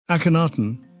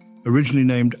Akhenaten, originally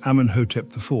named Amenhotep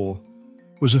IV,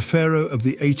 was a pharaoh of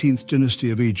the 18th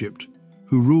dynasty of Egypt,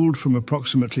 who ruled from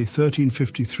approximately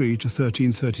 1353 to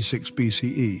 1336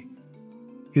 BCE.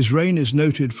 His reign is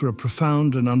noted for a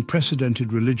profound and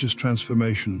unprecedented religious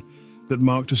transformation that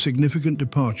marked a significant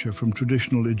departure from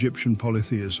traditional Egyptian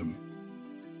polytheism.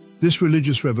 This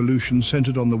religious revolution,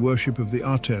 centered on the worship of the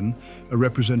Aten, a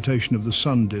representation of the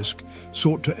sun disk,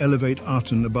 sought to elevate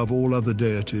Aten above all other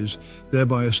deities,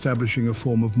 thereby establishing a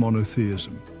form of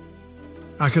monotheism.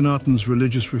 Akhenaten's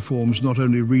religious reforms not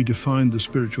only redefined the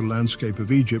spiritual landscape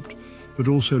of Egypt, but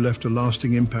also left a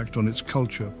lasting impact on its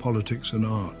culture, politics, and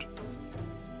art.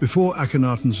 Before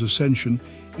Akhenaten's ascension,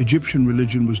 Egyptian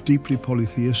religion was deeply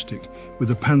polytheistic,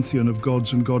 with a pantheon of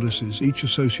gods and goddesses, each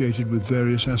associated with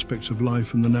various aspects of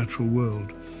life and the natural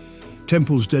world.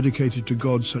 Temples dedicated to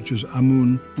gods such as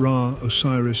Amun, Ra,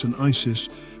 Osiris, and Isis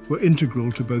were integral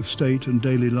to both state and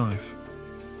daily life.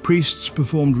 Priests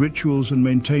performed rituals and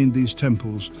maintained these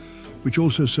temples, which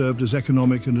also served as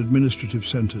economic and administrative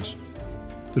centers.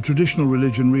 The traditional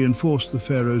religion reinforced the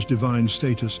pharaoh's divine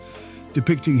status,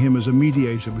 depicting him as a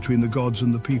mediator between the gods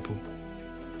and the people.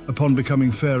 Upon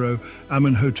becoming pharaoh,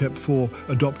 Amenhotep IV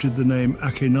adopted the name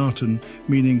Akhenaten,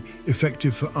 meaning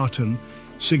effective for Aten,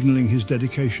 signaling his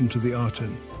dedication to the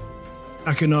Aten.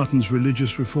 Akhenaten's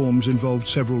religious reforms involved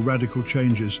several radical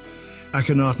changes.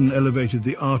 Akhenaten elevated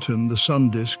the Aten, the sun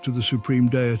disk, to the supreme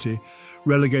deity,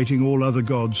 relegating all other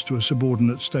gods to a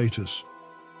subordinate status.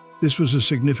 This was a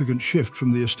significant shift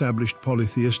from the established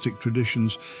polytheistic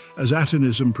traditions, as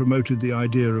Atenism promoted the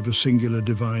idea of a singular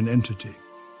divine entity.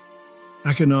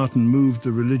 Akhenaten moved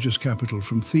the religious capital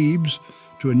from Thebes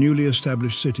to a newly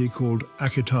established city called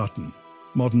Akhetaten,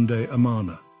 modern-day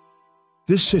Amarna.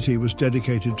 This city was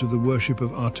dedicated to the worship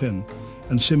of Aten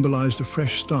and symbolized a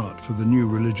fresh start for the new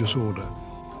religious order.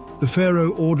 The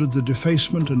pharaoh ordered the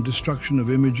defacement and destruction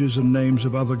of images and names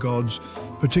of other gods,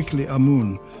 particularly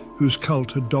Amun, whose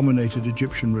cult had dominated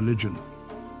Egyptian religion.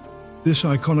 This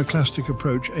iconoclastic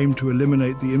approach aimed to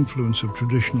eliminate the influence of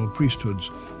traditional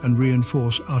priesthoods and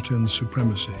reinforce Aten's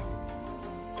supremacy.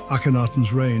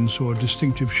 Akhenaten's reign saw a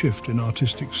distinctive shift in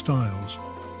artistic styles.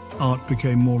 Art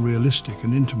became more realistic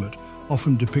and intimate,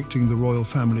 often depicting the royal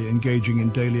family engaging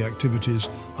in daily activities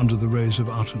under the rays of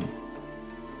Aten.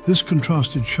 This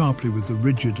contrasted sharply with the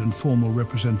rigid and formal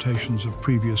representations of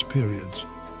previous periods.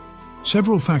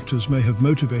 Several factors may have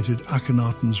motivated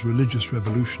Akhenaten's religious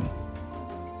revolution.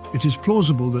 It is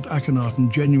plausible that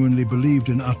Akhenaten genuinely believed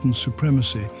in Aten's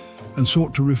supremacy and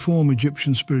sought to reform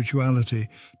Egyptian spirituality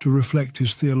to reflect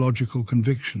his theological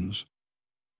convictions.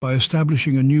 By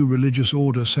establishing a new religious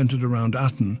order centered around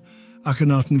Aten,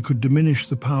 Akhenaten could diminish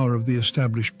the power of the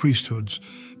established priesthoods,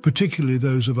 particularly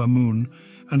those of Amun,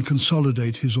 and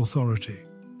consolidate his authority.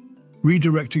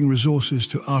 Redirecting resources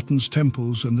to Aten's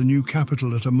temples and the new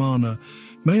capital at Amarna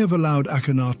may have allowed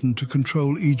Akhenaten to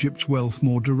control Egypt's wealth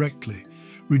more directly,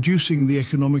 reducing the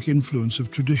economic influence of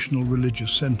traditional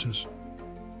religious centers.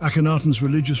 Akhenaten's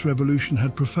religious revolution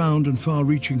had profound and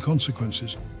far-reaching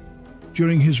consequences.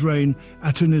 During his reign,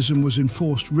 Atenism was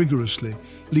enforced rigorously,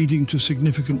 leading to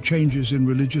significant changes in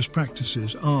religious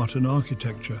practices, art, and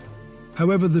architecture.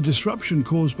 However, the disruption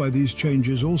caused by these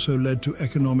changes also led to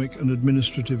economic and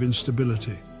administrative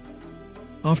instability.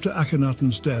 After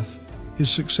Akhenaten's death, his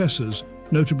successors,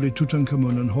 notably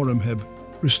Tutankhamun and Horemheb,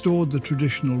 restored the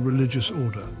traditional religious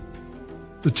order.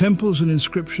 The temples and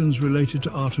inscriptions related to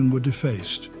Aten were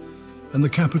defaced, and the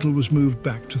capital was moved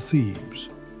back to Thebes.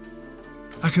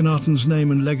 Akhenaten's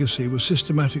name and legacy were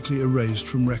systematically erased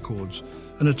from records,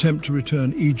 an attempt to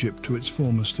return Egypt to its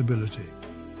former stability.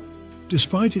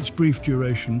 Despite its brief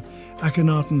duration,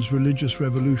 Akhenaten's religious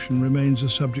revolution remains a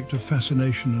subject of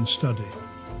fascination and study.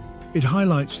 It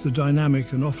highlights the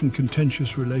dynamic and often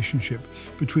contentious relationship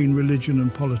between religion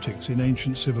and politics in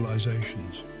ancient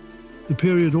civilizations. The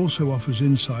period also offers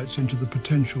insights into the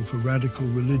potential for radical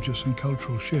religious and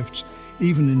cultural shifts,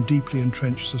 even in deeply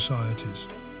entrenched societies.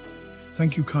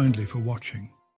 Thank you kindly for watching.